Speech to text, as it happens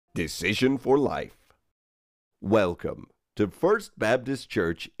Decision for life. Welcome to First Baptist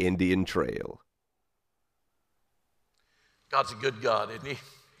Church Indian Trail. God's a good God, isn't he?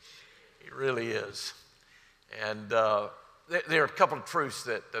 He really is. And there are a couple of truths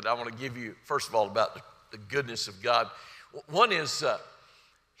that I want to give you, first of all, about the goodness of God. One is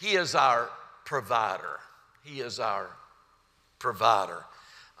he is our provider. He is our provider.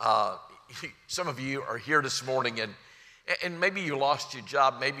 Some of you are here this morning and maybe you lost your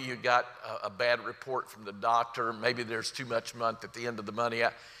job. Maybe you got a bad report from the doctor. Maybe there's too much month at the end of the money.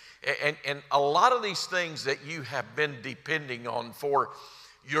 And a lot of these things that you have been depending on for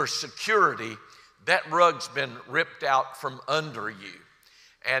your security, that rug's been ripped out from under you.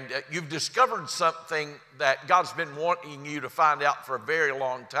 And you've discovered something that God's been wanting you to find out for a very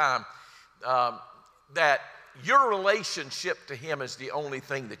long time, that your relationship to Him is the only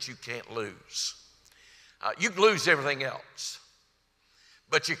thing that you can't lose. You can lose everything else,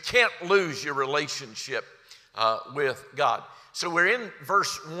 but you can't lose your relationship with God. So we're in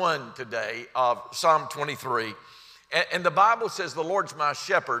verse 1 today of Psalm 23, and the Bible says, "The Lord's my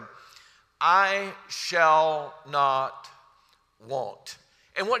shepherd, I shall not want."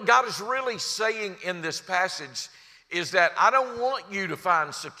 And what God is really saying in this passage is that I don't want you to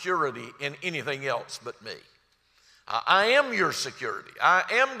find security in anything else but me. I am your security. I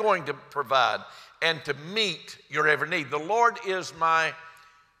am going to provide and to meet your every need. The Lord is my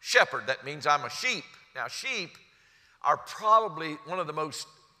shepherd. That means I'm a sheep. Now, sheep are probably one of the most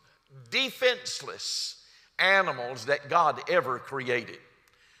defenseless animals that God ever created.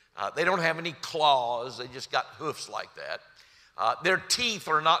 They don't have any claws. They just got hoofs like that. Their teeth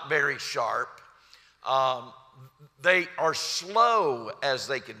are not very sharp. They are slow as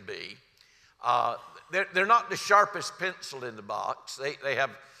they can be. They're not the sharpest pencil in the box. They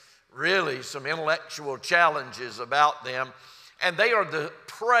have really some intellectual challenges about them. And they are the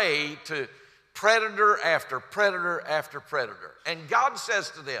prey to predator after predator after predator. And God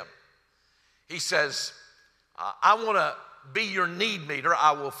says to them, He says, I want to be your need meter.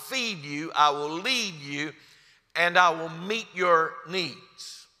 I will feed you. I will lead you. And I will meet your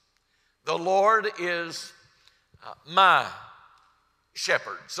needs. The Lord is my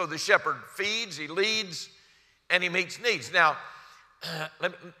shepherd. So the shepherd feeds, he leads, and he meets needs. Now,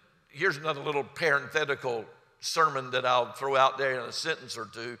 here's another little parenthetical sermon that I'll throw out there in a sentence or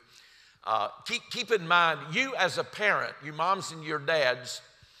two. Keep in mind, you as a parent, you moms and your dads,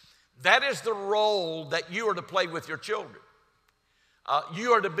 that is the role that you are to play with your children.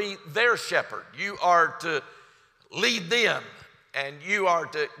 You are to be their shepherd. You are to lead them, and you are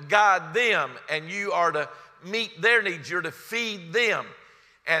to guide them, and you are to meet their needs. You're to feed them.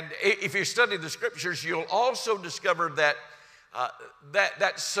 And if you study the scriptures, you'll also discover that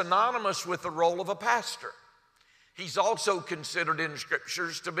that's synonymous with the role of a pastor. He's also considered in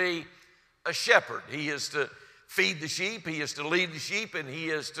scriptures to be a shepherd. He is to feed the sheep, he is to lead the sheep, and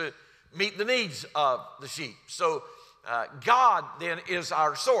he is to meet the needs of the sheep. So God then is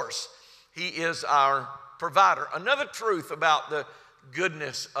our source. He is our provider. Another truth about the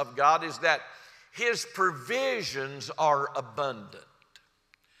goodness of God is that His provisions are abundant.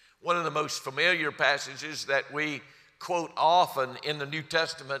 One of the most familiar passages that we quote often in the New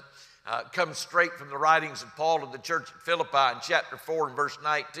Testament comes straight from the writings of Paul to the church at Philippi in chapter 4 and verse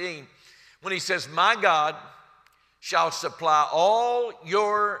 19, when he says, "My God shall supply all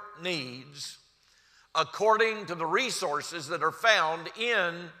your needs according to the resources that are found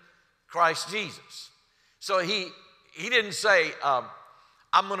in Christ Jesus." So he didn't say,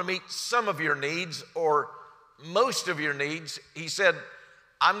 I'm going to meet some of your needs or most of your needs. He said,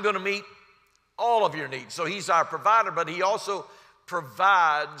 I'm going to meet all of your needs. So He's our provider, but He also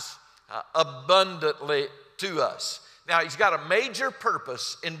provides abundantly to us. Now, He's got a major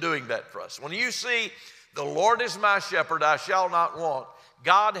purpose in doing that for us. When you see, "The Lord is my shepherd, I shall not want,"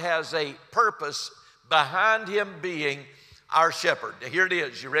 God has a purpose behind Him being our shepherd. Now, here it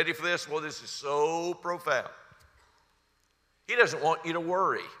is. You ready for this? Well, this is so profound. He doesn't want you to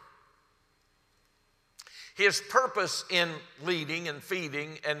worry. His purpose in leading and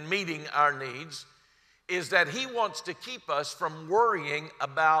feeding and meeting our needs is that He wants to keep us from worrying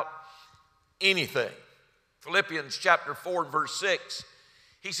about anything. Philippians chapter 4 verse 6,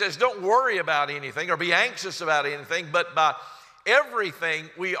 he says, "Don't worry about anything or be anxious about anything, but by everything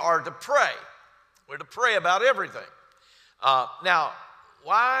we are to pray." We're to pray about everything. Now,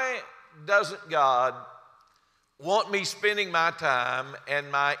 why doesn't God want me spending my time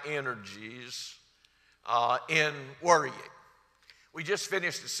and my energies in worrying? We just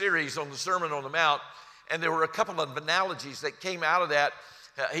finished a series on the Sermon on the Mount, and there were a couple of analogies that came out of that.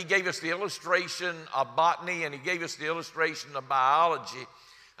 He gave us the illustration of botany, and he gave us the illustration of biology.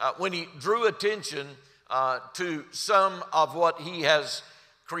 when he drew attention to some of what he has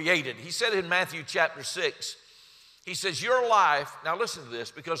created. He said in Matthew chapter 6, he says, your life, now listen to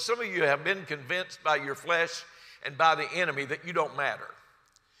this, because some of you have been convinced by your flesh and by the enemy that you don't matter.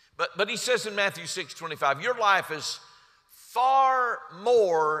 But he says in Matthew 6:25, your life is far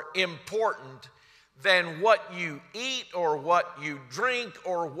more important than what you eat or what you drink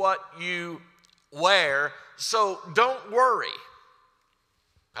or what you wear. So don't worry.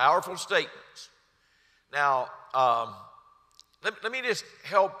 Powerful statements. Now, let me just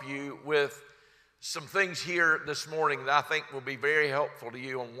help you with some things here this morning that I think will be very helpful to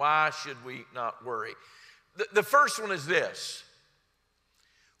you on why should we not worry. The first one is this.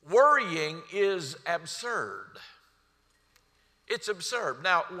 Worrying is absurd. It's absurd.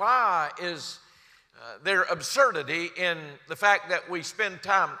 Now, why is there absurdity in the fact that we spend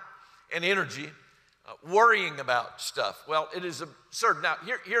time and energy worrying about stuff? Well, it is absurd. Now,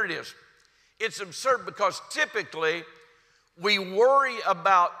 here it is. It's absurd because typically we worry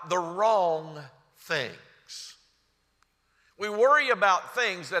about the wrong things. We worry about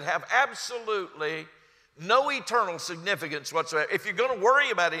things that have absolutely no eternal significance whatsoever. If you're going to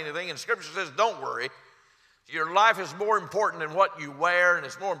worry about anything, and Scripture says don't worry, your life is more important than what you wear, and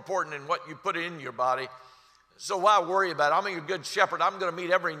it's more important than what you put in your body. So why worry about it? I'm your good shepherd. I'm going to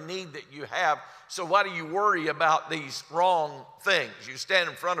meet every need that you have. So why do you worry about these wrong things? You stand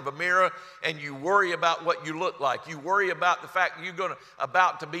in front of a mirror and you worry about what you look like. You worry about the fact that you're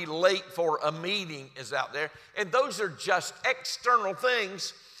about to be late for a meeting is out there. And those are just external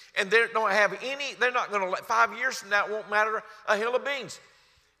things. And they don't have any, they're not going to let, 5 years from now, it won't matter a hill of beans.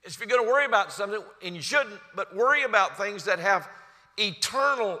 If you're going to worry about something, and you shouldn't, but worry about things that have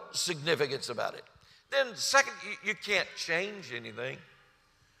eternal significance about it. Then second, you can't change anything.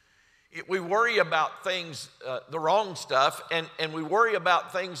 We worry about things, the wrong stuff, and we worry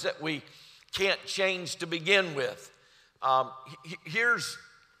about things that we can't change to begin with. Here's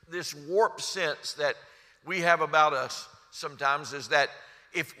this warped sense that we have about us sometimes is that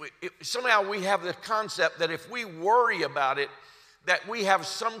somehow we have the concept that if we worry about it, that we have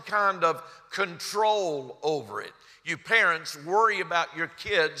some kind of control over it. You parents worry about your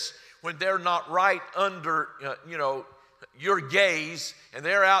kids when they're not right under, your gaze, and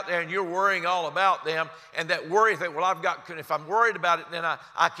they're out there and you're worrying all about them, and that worry thing, well, if I'm worried about it, then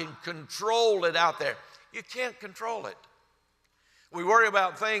I can control it out there. You can't control it. We worry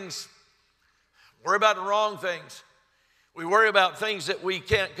about things, worry about the wrong things. We worry about things that we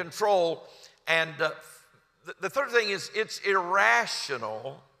can't control. And the third thing is it's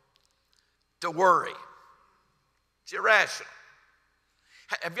irrational to worry. It's irrational.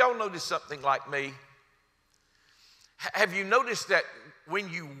 Have y'all noticed something like me? Have you noticed that when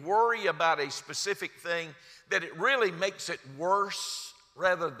you worry about a specific thing, that it really makes it worse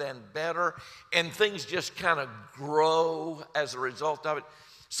rather than better, and things just kind of grow as a result of it?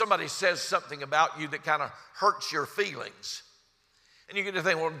 Somebody says something about you that kind of hurts your feelings. And you get to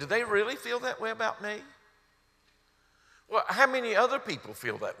think, well, do they really feel that way about me? Well, how many other people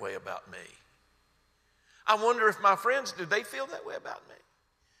feel that way about me? I wonder if my friends, do they feel that way about me?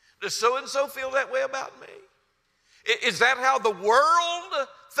 Does so-and-so feel that way about me? Is that how the world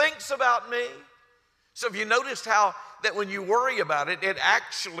thinks about me? So have you noticed how that when you worry about it, it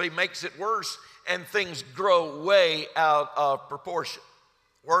actually makes it worse and things grow way out of proportion?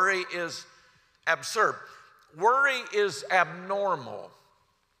 Worry is absurd. Worry is abnormal.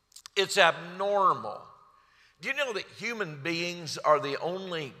 It's abnormal. Do you know that human beings are the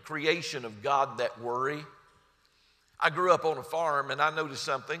only creation of God that worry? I grew up on a farm and I noticed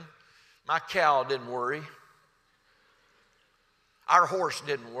something. My cow didn't worry. Our horse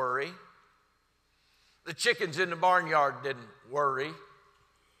didn't worry. The chickens in the barnyard didn't worry.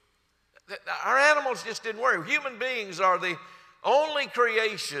 Our animals just didn't worry. Human beings are the only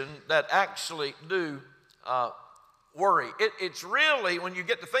creation that actually do worry. It's really, when you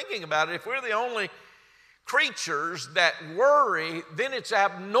get to thinking about it, if we're the only creatures that worry, then it's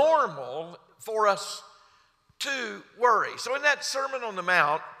abnormal for us to worry. So in that Sermon on the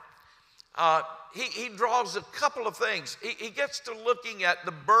Mount, he draws a couple of things. He gets to looking at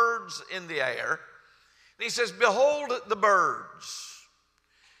the birds in the air, and he says, behold the birds.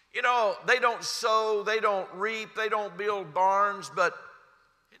 You know, they don't sow, they don't reap, they don't build barns, but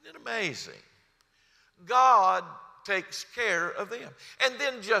isn't it amazing? God takes care of them. And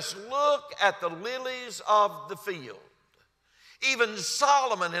then just look at the lilies of the field. Even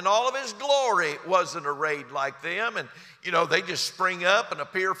Solomon in all of his glory wasn't arrayed like them. And, you know, they just spring up and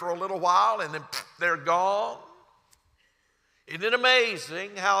appear for a little while and then they're gone. Isn't it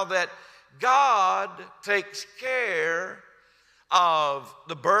amazing how that God takes care of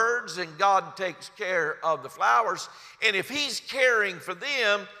the birds and God takes care of the flowers. And if he's caring for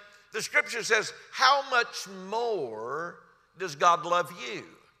them, the scripture says, how much more does God love you?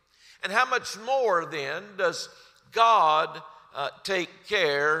 And how much more then does God take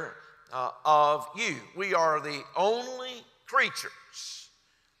care of you? We are the only creatures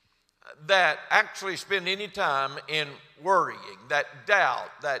that actually spend any time in worrying, that doubt,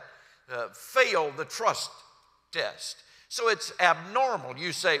 that fail the trust test. So it's abnormal.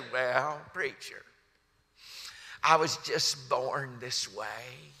 You say, well, preacher, I was just born this way.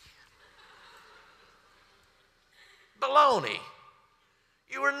 Baloney.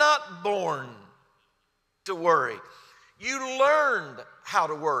 You were not born to worry. You learned how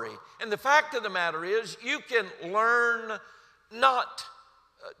to worry. And the fact of the matter is, you can learn not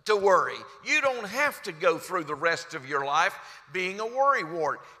to worry. You don't have to go through the rest of your life being a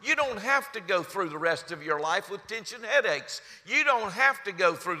worrywart. You don't have to go through the rest of your life with tension headaches. You don't have to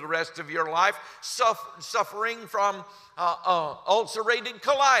go through the rest of your life suffering from ulcerated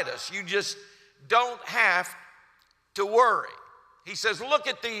colitis. You just don't have to worry. He says, look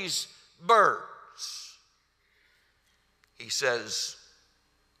at these birds. He says,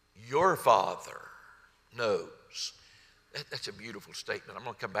 your Father knows. That's a beautiful statement. I'm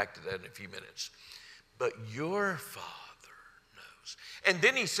going to come back to that in a few minutes. But your Father knows. And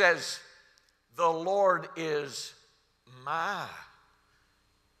then he says, the Lord is my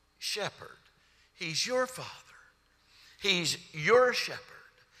shepherd. He's your Father. He's your shepherd.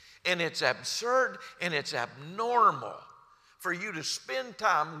 And it's absurd and it's abnormal for you to spend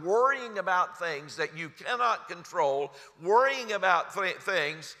time worrying about things that you cannot control, worrying about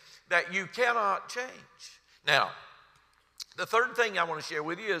things that you cannot change. Now, the third thing I want to share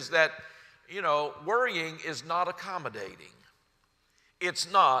with you is that, worrying is not accommodating.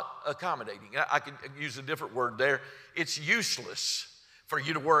 It's not accommodating. I could use a different word there. It's useless for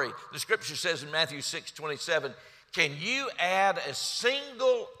you to worry. The scripture says in Matthew 6:27, can you add a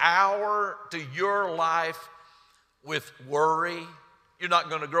single hour to your life with worry? You're not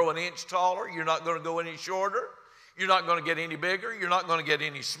going to grow an inch taller. You're not going to go any shorter. You're not going to get any bigger. You're not going to get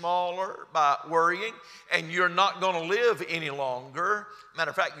any smaller by worrying. And you're not going to live any longer.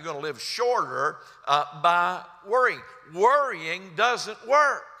 Matter of fact, you're going to live shorter by worrying. Worrying doesn't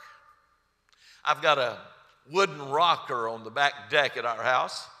work. I've got a wooden rocker on the back deck at our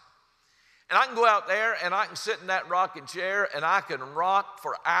house. And I can go out there and I can sit in that rocking chair and I can rock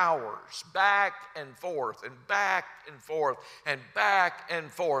for hours, back and forth and back and forth and back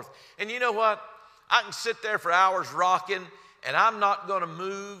and forth. And you know what? I can sit there for hours rocking and I'm not going to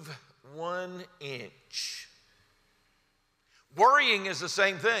move 1 inch. Worrying is the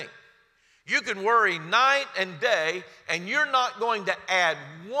same thing. You can worry night and day and you're not going to add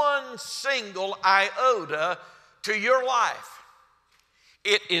one single iota to your life.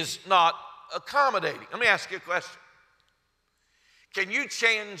 It is not accommodating. Let me ask you a question. Can you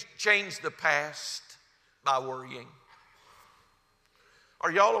change the past by worrying?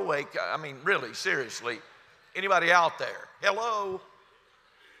 Are y'all awake? I mean, really, seriously. Anybody out there? Hello?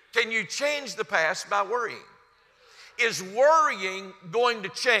 Can you change the past by worrying? Is worrying going to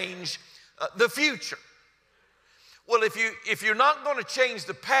change the future? Well, if you're not going to change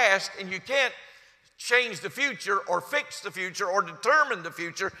the past and you can't change the future or fix the future or determine the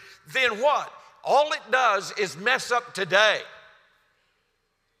future, then what? All it does is mess up today.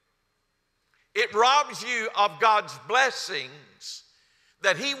 It robs you of God's blessings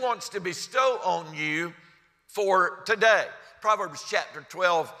that He wants to bestow on you for today. Proverbs chapter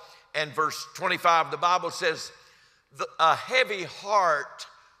 12 and verse 25, the Bible says, a heavy heart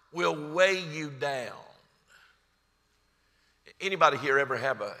will weigh you down. Anybody here ever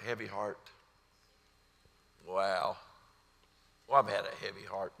have a heavy heart? Wow. Well, I've had a heavy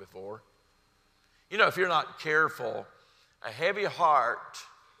heart before. If you're not careful, a heavy heart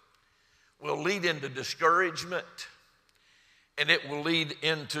will lead into discouragement and it will lead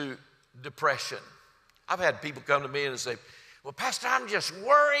into depression. I've had people come to me and say, well, Pastor, I'm just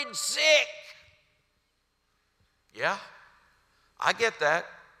worried sick. Yeah, I get that.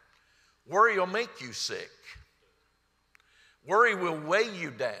 Worry will make you sick. Worry will weigh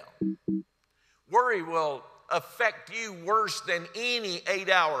you down. Worry will affect you worse than any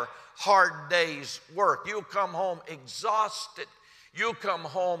 8-hour hard day's work. You'll come home exhausted. You'll come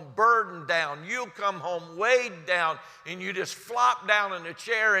home burdened down. You'll come home weighed down, and you just flop down in a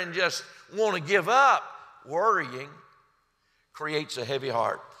chair and just want to give up. Worrying creates a heavy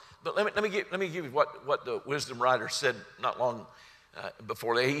heart. But let me give you what the wisdom writer said not long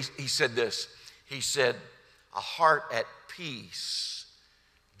before that. He said this. He said, a heart at peace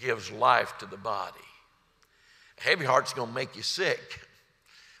gives life to the body. heavy heart's going to make you sick.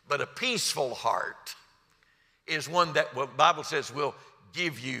 But a peaceful heart is one that the Bible says will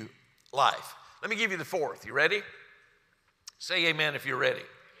give you life. Let me give you the fourth. You ready? Say amen if you're ready.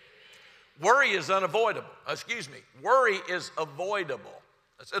 Worry is unavoidable. Worry is avoidable.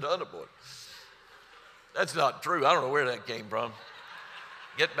 I said unavoidable. That's not true. I don't know where that came from.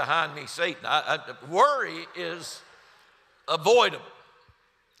 Get behind me, Satan. Worry is avoidable.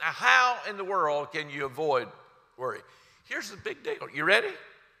 Now, how in the world can you avoid worry? Here's the big deal. You ready?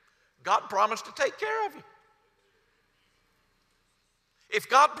 God promised to take care of you. If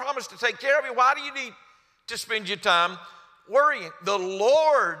God promised to take care of you, why do you need to spend your time worrying? The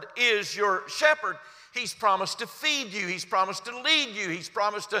Lord is your shepherd. He's promised to feed you. He's promised to lead you. He's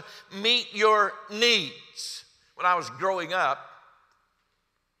promised to meet your needs. When I was growing up,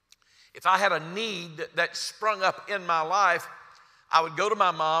 if I had a need that sprung up in my life, I would go to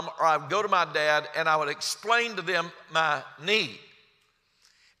my mom or I would go to my dad and I would explain to them my need.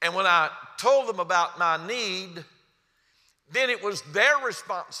 And when I told them about my need, then it was their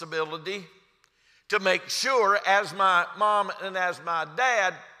responsibility to make sure, as my mom and as my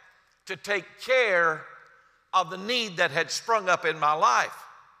dad, to take care of the need that had sprung up in my life.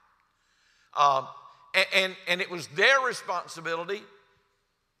 And it was their responsibility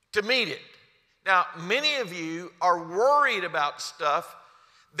to meet it. Now, many of you are worried about stuff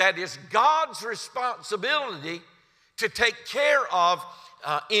that is God's responsibility to take care of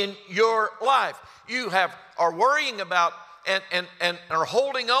in your life. You are worrying about and are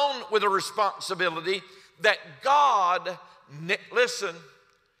holding on with a responsibility that God, listen,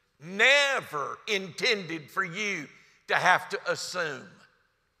 never intended for you to have to assume.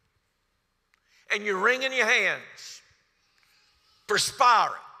 And you're wringing your hands,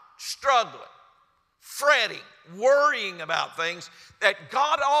 perspiring, struggling, fretting, worrying about things that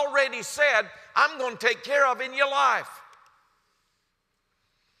God already said, I'm going to take care of in your life.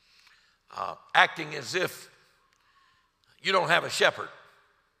 Acting as if you don't have a shepherd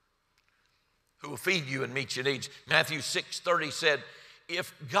who will feed you and meet your needs. Matthew 6:30 said,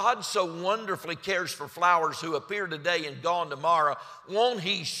 if God so wonderfully cares for flowers who appear today and gone tomorrow, won't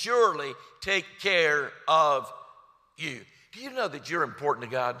he surely take care of you? Do you know that you're important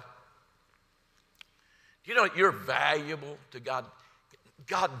to God? Do you know that you're valuable to God?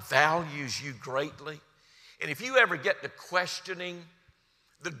 God values you greatly. And if you ever get to questioning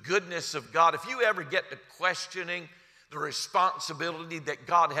the goodness of God, if you ever get to questioning the responsibility that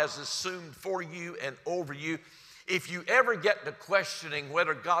God has assumed for you and over you, if you ever get to questioning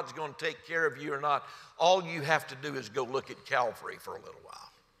whether God's going to take care of you or not, all you have to do is go look at Calvary for a little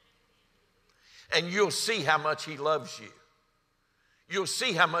while. And you'll see how much he loves you. You'll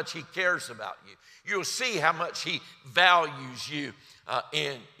see how much he cares about you. You'll see how much he values you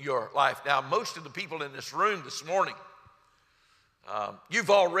in your life. Now, most of the people in this room this morning, you've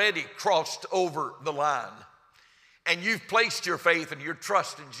already crossed over the line. And you've placed your faith and your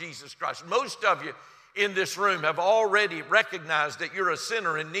trust in Jesus Christ. Most of you in this room have already recognized that you're a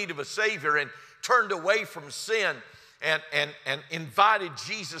sinner in need of a Savior and turned away from sin and invited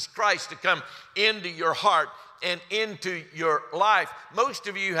Jesus Christ to come into your heart and into your life. Most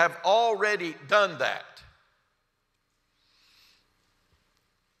of you have already done that.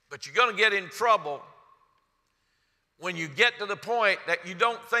 But you're going to get in trouble when you get to the point that you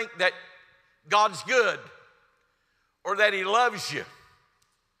don't think that God's good, or that he loves you,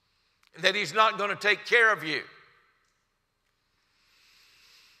 and that he's not going to take care of you.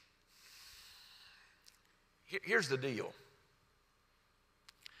 Here's the deal.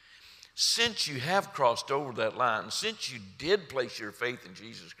 Since you have crossed over that line, since you did place your faith in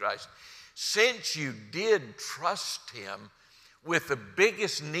Jesus Christ, since you did trust him with the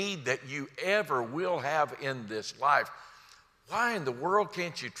biggest need that you ever will have in this life, why in the world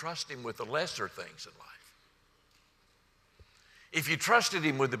can't you trust him with the lesser things in life? If you trusted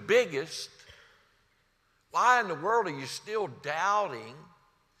him with the biggest, why in the world are you still doubting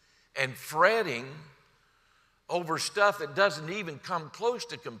and fretting over stuff that doesn't even come close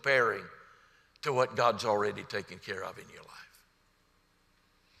to comparing to what God's already taken care of in your life?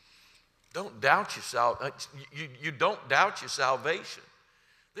 Don't doubt yourself. You don't doubt your salvation.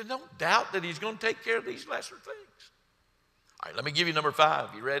 Then don't doubt that he's going to take care of these lesser things. All right, let me give you number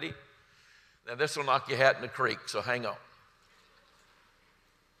 5. You ready? Now, this will knock your hat in the creek, so hang on.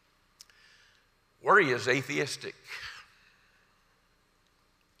 Worry is atheistic.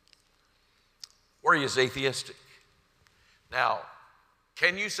 Worry is atheistic. Now,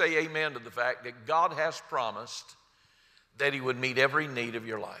 can you say amen to the fact that God has promised that he would meet every need of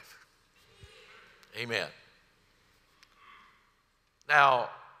your life? Amen. Now,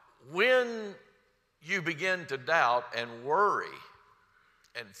 when you begin to doubt and worry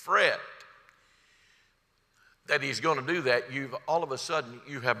and fret that he's going to do that, all of a sudden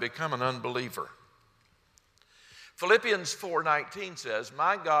you have become an unbeliever. Philippians 4:19 says,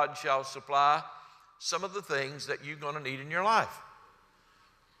 my God shall supply some of the things that you're going to need in your life.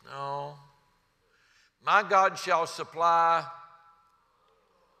 No. My God shall supply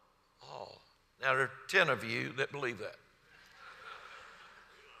all. Now there are 10 of you that believe that.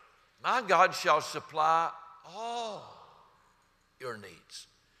 My God shall supply all your needs.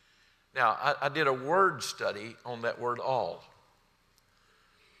 Now, I did a word study on that word all.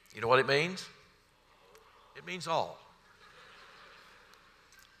 You know what it means? It means all.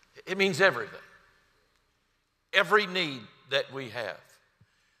 It means everything. Every need that we have.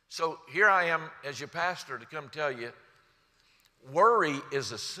 So here I am as your pastor to come tell you, worry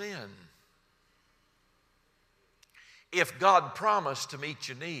is a sin. If God promised to meet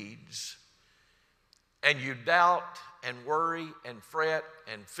your needs, and you doubt and worry and fret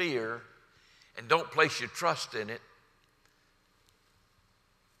and fear and don't place your trust in it,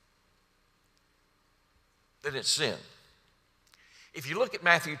 then it's sin. If you look at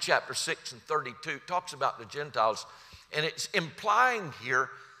Matthew chapter 6 and 32, it talks about the Gentiles, and it's implying here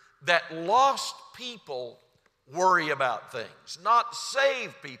that lost people worry about things. Not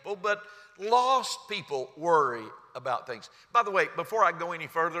saved people, but lost people worry about things. By the way, before I go any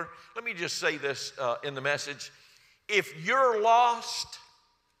further, let me just say this in the message. If you're lost,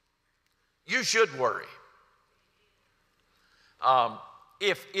 you should worry.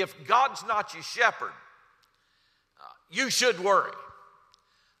 If God's not your shepherd, you should worry.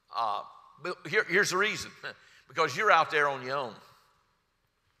 But here's the reason. Because you're out there on your own.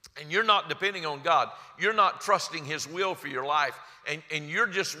 And you're not depending on God. You're not trusting His will for your life. And you're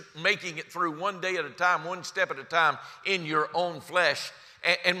just making it through one day at a time, one step at a time in your own flesh.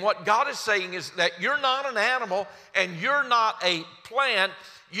 And what God is saying is that you're not an animal and you're not a plant.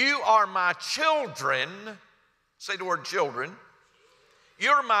 You are my children. Say the word children.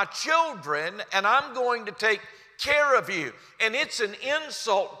 You're my children, and I'm going to take care of you. And it's an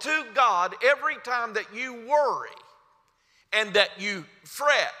insult to God every time that you worry and that you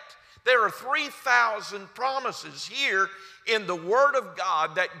fret. There are 3,000 promises here in the Word of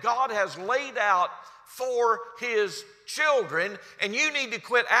God that God has laid out for His children, and you need to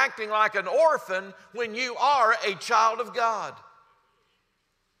quit acting like an orphan when you are a child of God.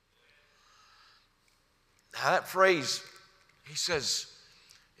 Now that phrase, he says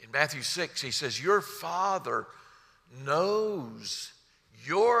in Matthew 6, he says, your Father knows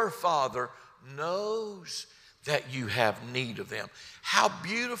that you have need of them. How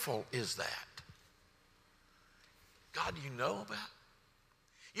beautiful is that? God, you know about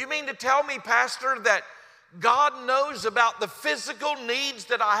it? You mean to tell me, Pastor, that God knows about the physical needs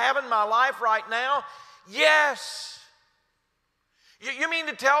that I have in my life right now? Yes. You mean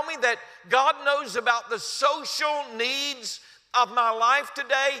to tell me that God knows about the social needs of my life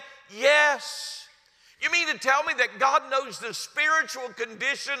today? Yes. You mean to tell me that God knows the spiritual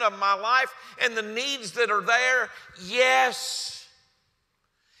condition of my life and the needs that are there? Yes.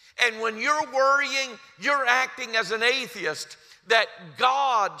 And when you're worrying, you're acting as an atheist, that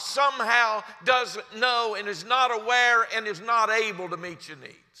God somehow doesn't know and is not aware and is not able to meet your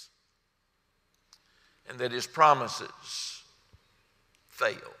needs. And that His promises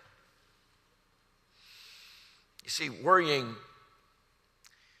fail. You see, worrying,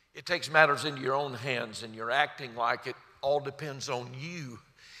 it takes matters into your own hands, and you're acting like it all depends on you.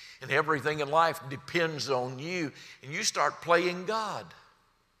 And everything in life depends on you. And you start playing God.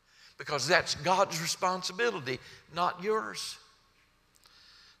 Because that's God's responsibility, not yours.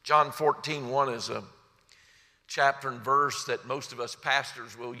 John 14:1 is a chapter and verse that most of us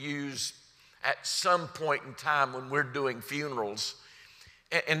pastors will use at some point in time when we're doing funerals.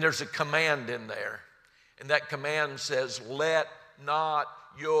 And there's a command in there. And that command says, let not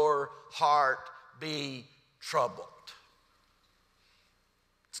your heart be troubled.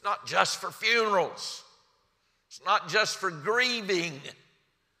 It's not just for funerals. It's not just for grieving.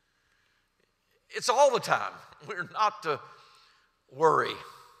 It's all the time. We're not to worry.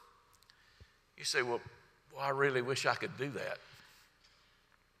 You say, well, I really wish I could do that.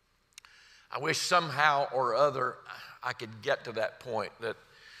 I wish somehow or other I could get to that point that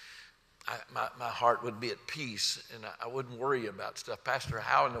my heart would be at peace and I wouldn't worry about stuff. Pastor,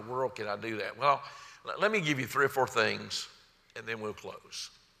 how in the world can I do that? Well, let me give you 3 or 4 things and then we'll close.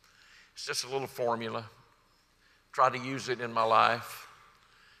 It's just a little formula. Try to use it in my life.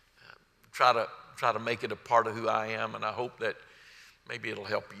 Try to make it a part of who I am, and I hope that maybe it'll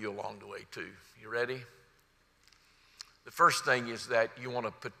help you along the way too. You ready? The first thing is that you want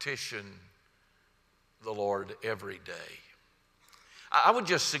to petition the Lord every day. I would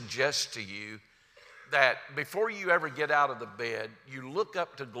just suggest to you that before you ever get out of the bed, you look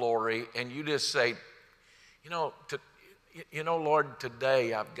up to glory and you just say, Lord,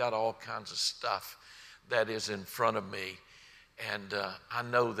 today I've got all kinds of stuff that is in front of me, and I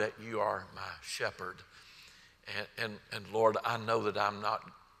know that you are my shepherd. And Lord, I know that I'm not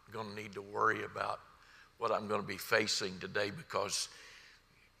going to need to worry about what I'm going to be facing today, because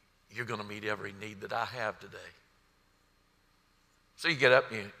you're going to meet every need that I have today. So you get up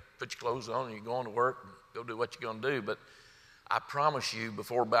and you put your clothes on and you go on to work and go do what you're going to do. But I promise you,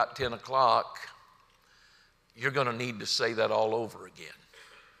 before about 10 o'clock, you're going to need to say that all over again.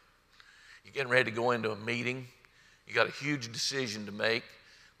 You're getting ready to go into a meeting. You got a huge decision to make.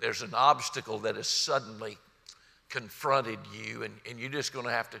 There's an obstacle that has suddenly confronted you, and you're just going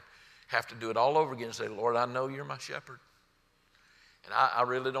to have to do it all over again and say, Lord, I know you're my shepherd. And I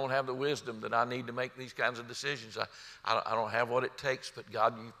really don't have the wisdom that I need to make these kinds of decisions. I don't have what it takes, but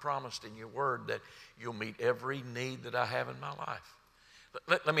God, you've promised in your word that you'll meet every need that I have in my life.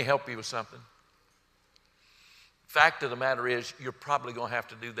 Let me help you with something. Fact of the matter is, you're probably going to have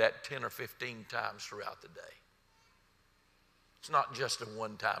to do that 10 or 15 times throughout the day. It's not just a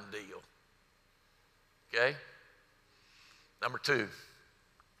one-time deal. Okay? Number two,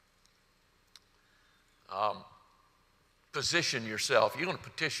 position yourself. You're going to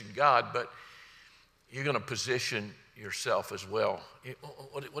petition God, but you're going to position yourself as well.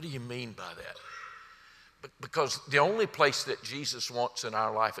 What do you mean by that? Because the only place that Jesus wants in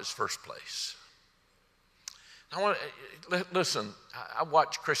our life is first place. Listen, I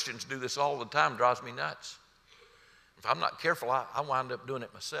watch Christians do this all the time. It drives me nuts. If I'm not careful, I wind up doing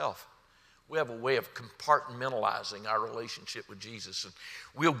it myself. We have a way of compartmentalizing our relationship with Jesus, and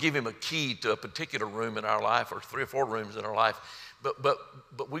we'll give him a key to a particular room in our life, or 3 or 4 rooms in our life, but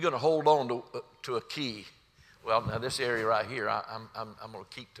we're going to hold on to a key. Well, now this area right here, I'm going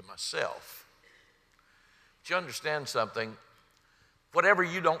to keep to myself. But you understand something? Whatever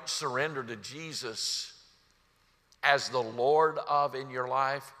you don't surrender to Jesus as the Lord of in your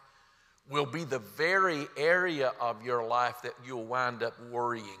life will be the very area of your life that you'll wind up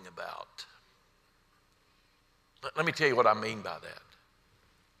worrying about. Let me tell you what I mean by that.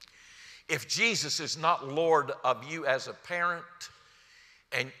 If Jesus is not Lord of you as a parent,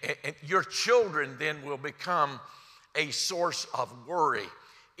 and your children then will become a source of worry.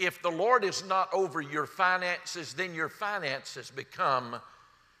 If the Lord is not over your finances, then your finances become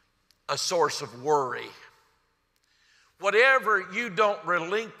a source of worry. Whatever you don't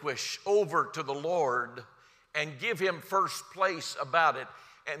relinquish over to the Lord and give him first place about it,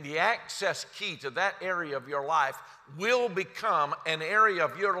 and the access key to that area of your life will become an area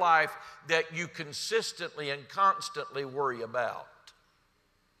of your life that you consistently and constantly worry about.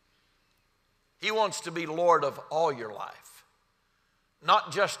 He wants to be Lord of all your life,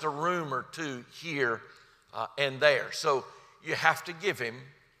 not just a room or two here and there. So you have to give him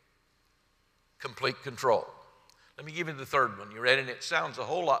complete control. Let me give you the third one. You ready? And it sounds a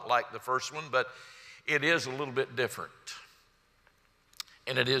whole lot like the first one, but it is a little bit different.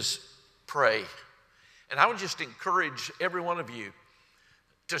 And it is pray. And I would just encourage every one of you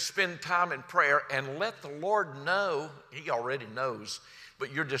to spend time in prayer and let the Lord know. He already knows,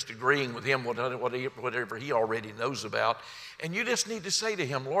 but you're just agreeing with him whatever he already knows about. And you just need to say to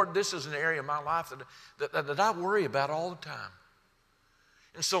him, Lord, this is an area of my life that I worry about all the time.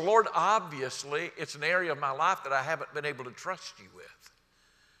 And so, Lord, obviously, it's an area of my life that I haven't been able to trust you with.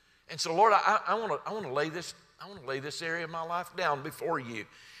 And so, Lord, I want to lay this area of my life down before you.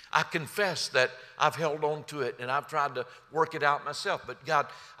 I confess that I've held on to it and I've tried to work it out myself. But God,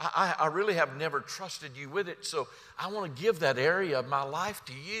 I really have never trusted you with it. So I want to give that area of my life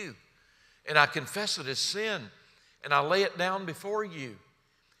to you. And I confess it as sin. And I lay it down before you.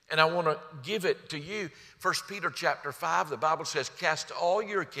 And I want to give it to you. 1 Peter chapter 5, the Bible says, cast all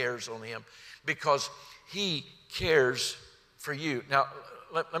your cares on him because he cares for you. Now,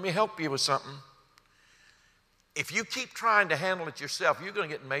 let me help you with something. If you keep trying to handle it yourself, you're going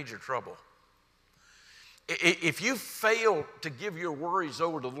to get in major trouble. If you fail to give your worries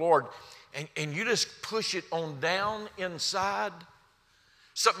over to the Lord and you just push it on down inside,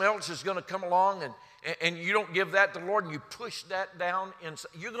 something else is going to come along and you don't give that to the Lord and you push that down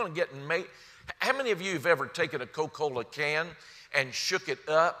inside, you're going to get in major. How many of you have ever taken a Coca-Cola can and shook it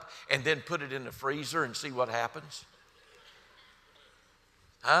up and then put it in the freezer and see what happens?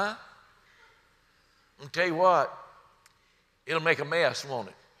 Huh? I'll tell you what, it'll make a mess, won't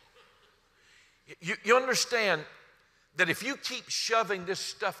it? You understand that if you keep shoving this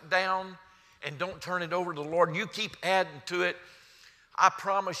stuff down and don't turn it over to the Lord, you keep adding to it, I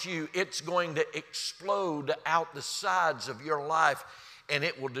promise you it's going to explode out the sides of your life, and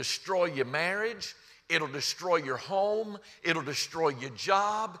it will destroy your marriage. It'll destroy your home. It'll destroy your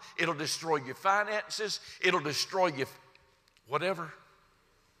job. It'll destroy your finances. It'll destroy you, whatever.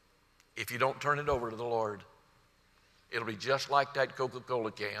 If you don't turn it over to the Lord, it'll be just like that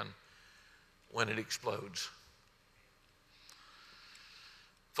Coca-Cola can when it explodes.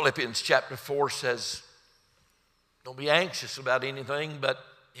 Philippians chapter 4 says, don't be anxious about anything, but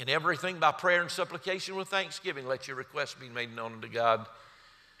in everything by prayer and supplication with thanksgiving, let your requests be made known unto God.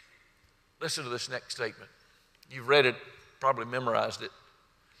 Listen to this next statement. You've read it, probably memorized it.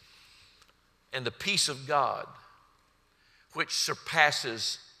 And the peace of God, which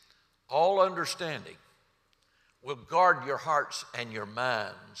surpasses all understanding, will guard your hearts and your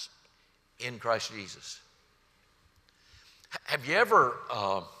minds in Christ Jesus. Have you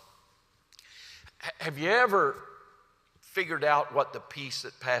ever figured out what the peace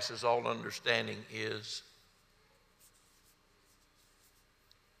that passes all understanding is?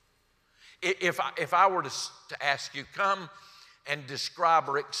 If I were to ask you, come and describe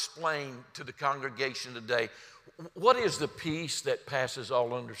or explain to the congregation today, what is the peace that passes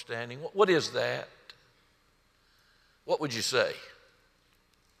all understanding? What is that? What would you say?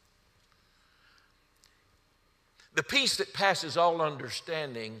 The peace that passes all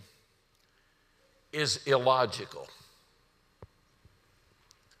understanding is illogical.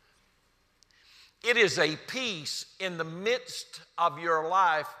 It is a peace in the midst of your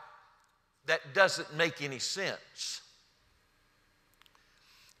life that doesn't make any sense.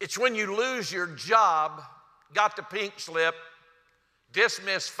 It's when you lose your job, got the pink slip,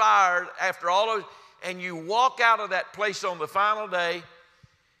 dismissed, fired, after all those, and you walk out of that place on the final day,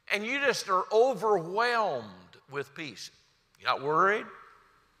 and you just are overwhelmed with peace. You're not worried,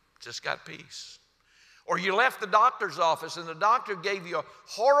 just got peace. Or you left the doctor's office and the doctor gave you a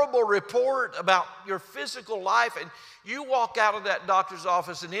horrible report about your physical life, and you walk out of that doctor's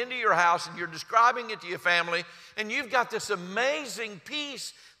office and into your house and you're describing it to your family, and you've got this amazing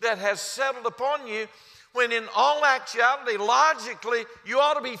peace that has settled upon you, when in all actuality, logically, you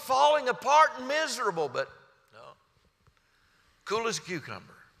ought to be falling apart and miserable, but no. Cool as a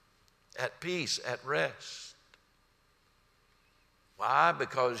cucumber, at peace, at rest. Why?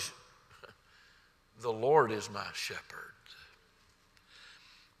 Because the Lord is my shepherd.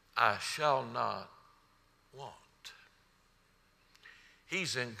 I shall not want.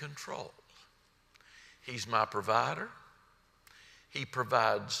 He's in control. He's my provider. He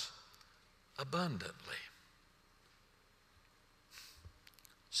provides abundantly.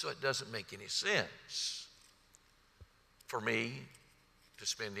 So it doesn't make any sense for me to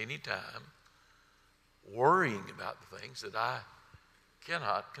spend any time worrying about the things that I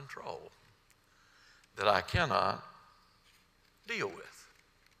cannot control, that I cannot deal with.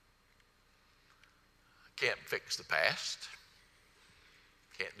 I can't fix the past.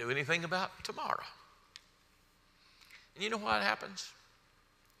 Can't do anything about tomorrow. And you know what happens?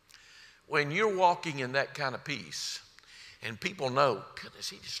 When you're walking in that kind of peace, and people know, goodness,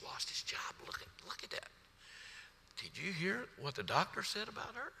 he just lost his job. Look at that. Did you hear what the doctor said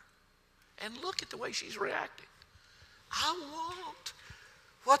about her? And look at the way she's reacting. I want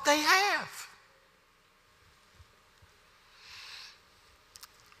what they have.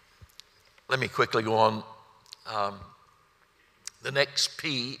 Let me quickly go on. The next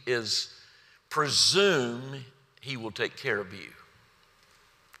P is presume he will take care of you.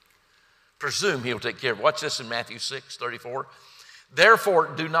 Presume he'll take care of you. Watch this in Matthew 6:34.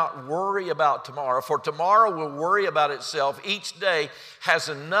 Therefore, do not worry about tomorrow, for tomorrow will worry about itself. Each day has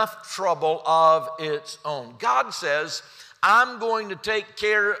enough trouble of its own. God says, I'm going to take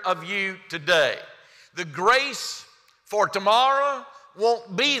care of you today. The grace for tomorrow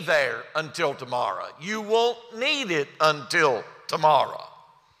won't be there until tomorrow. You won't need it until tomorrow.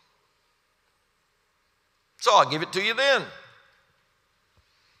 So I'll give it to you then.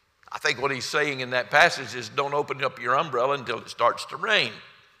 I think what he's saying in that passage is don't open up your umbrella until it starts to rain.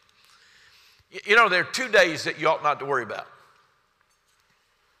 You know, there are 2 days that you ought not to worry about.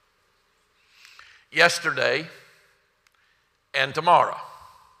 Yesterday and tomorrow.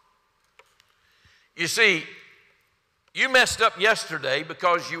 You see, you messed up yesterday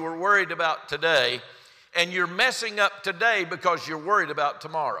because you were worried about today, and you're messing up today because you're worried about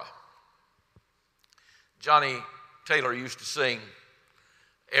tomorrow. Johnny Taylor used to sing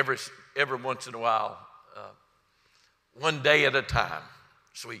every once in a while, one day at a time,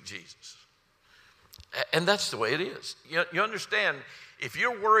 sweet Jesus. And that's the way it is. You understand, if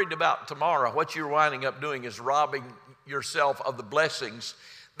you're worried about tomorrow, what you're winding up doing is robbing yourself of the blessings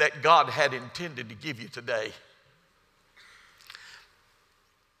that God had intended to give you today.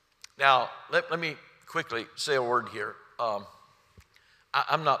 Now, let me quickly say a word here.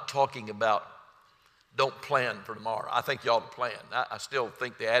 I'm not talking about don't plan for tomorrow. I think you ought to plan. I still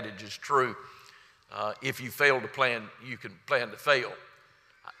think the adage is true. If you fail to plan, you can plan to fail.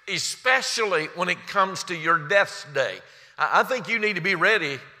 Especially when it comes to your death's day. I think you need to be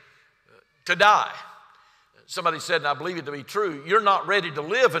ready to die. Somebody said, and I believe it to be true, you're not ready to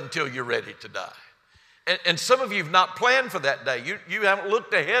live until you're ready to die. And some of you have not planned for that day. You haven't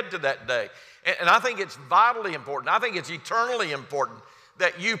looked ahead to that day. And I think it's vitally important. I think it's eternally important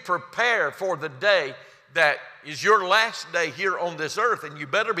that you prepare for the day that is your last day here on this earth. And you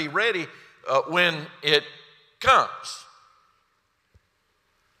better be ready when it comes.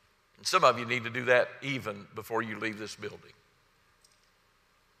 And some of you need to do that even before you leave this building.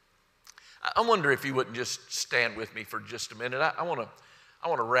 I wonder if you wouldn't just stand with me for just a minute. I want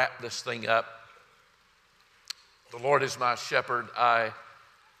to wrap this thing up. The Lord is my shepherd, I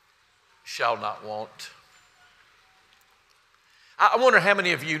shall not want. I wonder how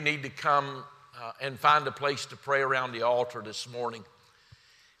many of you need to come and find a place to pray around the altar this morning.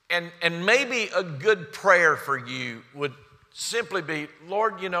 And maybe a good prayer for you would simply be,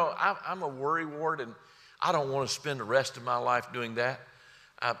 Lord, you know, I'm a worrywart and I don't want to spend the rest of my life doing that.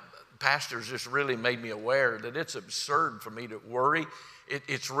 Pastors just really made me aware that it's absurd for me to worry.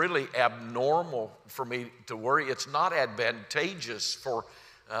 It's really abnormal for me to worry. It's not advantageous for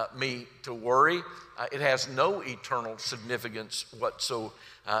me to worry. It has no eternal significance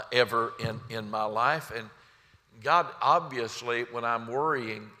whatsoever in my life. And God, obviously, when I'm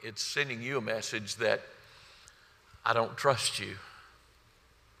worrying, it's sending you a message that I don't trust you.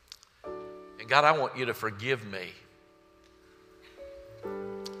 And God, I want you to forgive me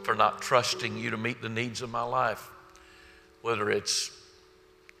for not trusting you to meet the needs of my life, whether it's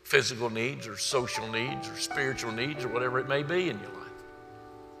physical needs or social needs or spiritual needs or whatever it may be in your life.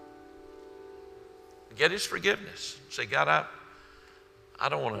 Get his forgiveness. Say, God, I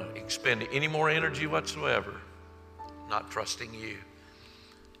don't want to expend any more energy whatsoever not trusting you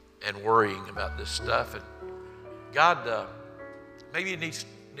and worrying about this stuff. And God, maybe you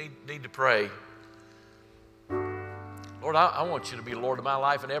need to pray, Lord, I want you to be Lord of my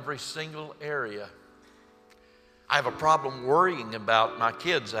life in every single area. I have a problem worrying about my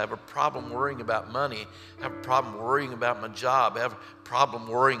kids. I have a problem worrying about money. I have a problem worrying about my job. I have a problem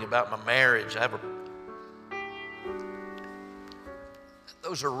worrying about my marriage.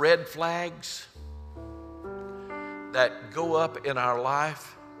 Those are red flags that go up in our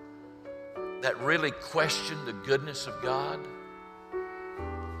life that really question the goodness of God.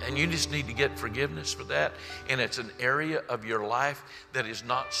 And you just need to get forgiveness for that. And it's an area of your life that is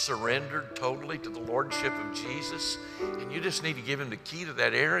not surrendered totally to the Lordship of Jesus. And you just need to give him the key to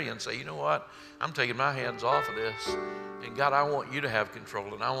that area and say, you know what? I'm taking my hands off of this. And God, I want you to have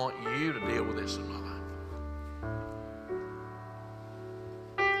control. And I want you to deal with this in my life.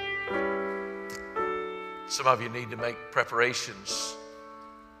 Some of you need to make preparations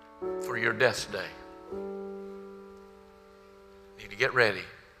for your death's day. You need to get ready.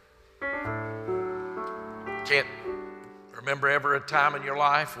 Can't remember ever a time in your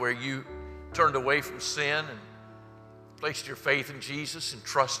life where you turned away from sin and placed your faith in Jesus and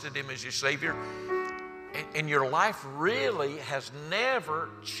trusted him as your Savior, and your life really has never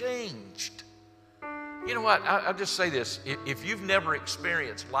changed. You know what? I'll just say this. If you've never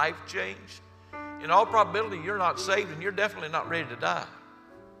experienced life change, in all probability, you're not saved and you're definitely not ready to die.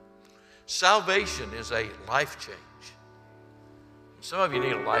 Salvation is a life change. Some of you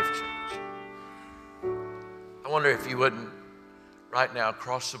need a life change. I wonder if you wouldn't, right now,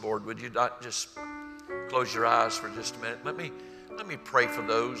 across the board, would you not just close your eyes for just a minute? Let me pray for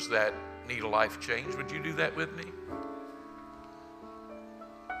those that need a life change. Would you do that with me?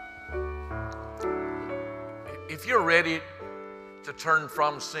 If you're ready to turn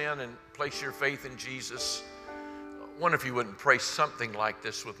from sin and place your faith in Jesus, I wonder if you wouldn't pray something like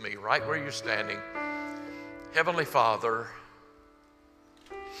this with me, right where you're standing. Heavenly Father,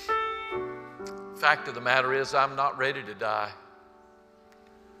 fact of the matter is, I'm not ready to die.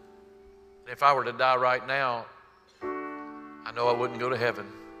 If I were to die right now, I know I wouldn't go to heaven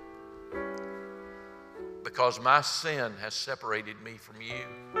because my sin has separated me from you.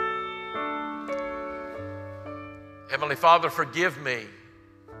 Heavenly Father, forgive me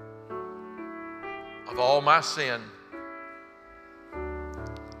of all my sin.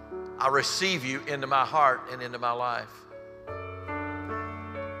 I receive you into my heart and into my life.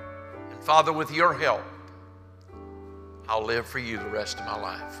 And Father, with your help, I'll live for you the rest of my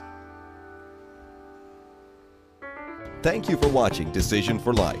life. Thank you for watching Decision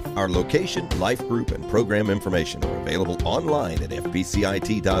for Life. Our location, life group, and program information are available online at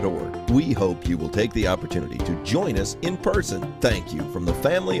fbcit.org. We hope you will take the opportunity to join us in person. Thank you from the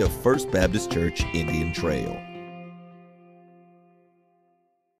family of First Baptist Church, Indian Trail.